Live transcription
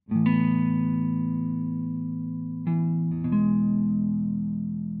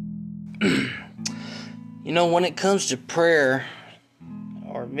When it comes to prayer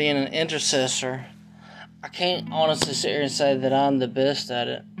or being an intercessor, I can't honestly sit here and say that I'm the best at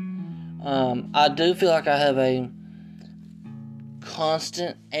it. I do feel like I have a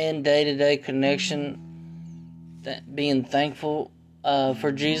constant and day-to-day connection, that being thankful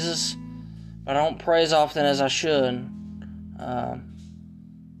for Jesus, but I don't pray as often as I should.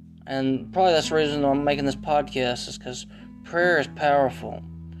 And probably that's the reason I'm making this podcast, is because prayer is powerful.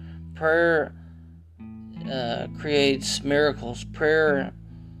 Prayer creates miracles. Prayer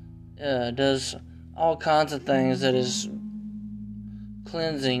does all kinds of things that is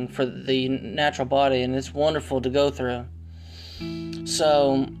cleansing for the natural body, and it's wonderful to go through.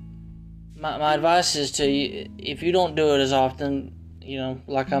 So my advice is to you, if you don't do it as often,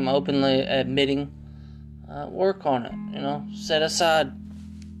 like I'm openly admitting, work on it. Set aside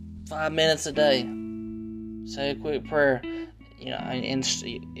 5 minutes a day, say a quick prayer. And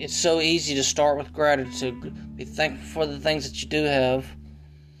it's so easy to start with gratitude. Be thankful for the things that you do have,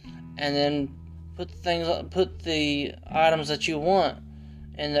 and then put the items that you want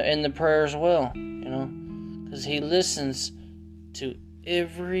in the prayer as well. Because He listens to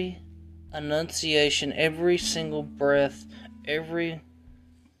every enunciation, every single breath,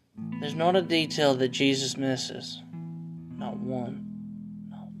 There's not a detail that Jesus misses. Not one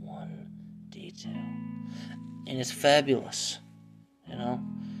detail, and it's fabulous.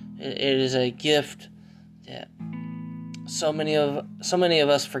 It is a gift that so many of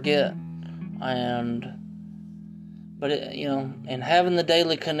us forget, and having the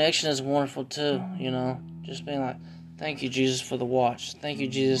daily connection is wonderful too. Just being like, thank you, Jesus, for the watch. Thank you,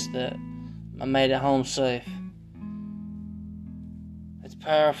 Jesus, that I made it home safe. It's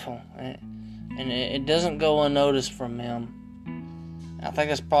powerful, and it doesn't go unnoticed from Him. I think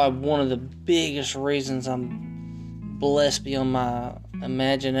that's probably one of the biggest reasons I'm blessed beyond my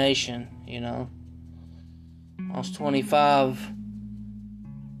imagination. I was 25.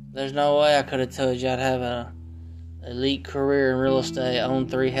 There's no way I could have told you I'd have an elite career in real estate, own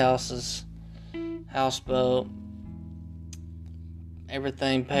 3 houses, houseboat,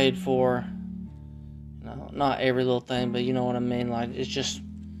 everything paid for. Not every little thing, but you know what I mean. Like, it's just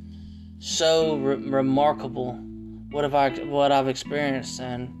so remarkable what I've experienced,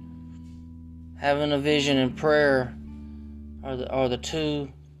 and having a vision and prayer are the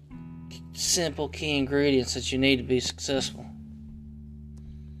 2 simple key ingredients that you need to be successful.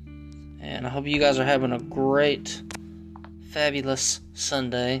 And I hope you guys are having a great, fabulous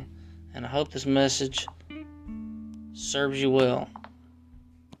Sunday, and I hope this message serves you well.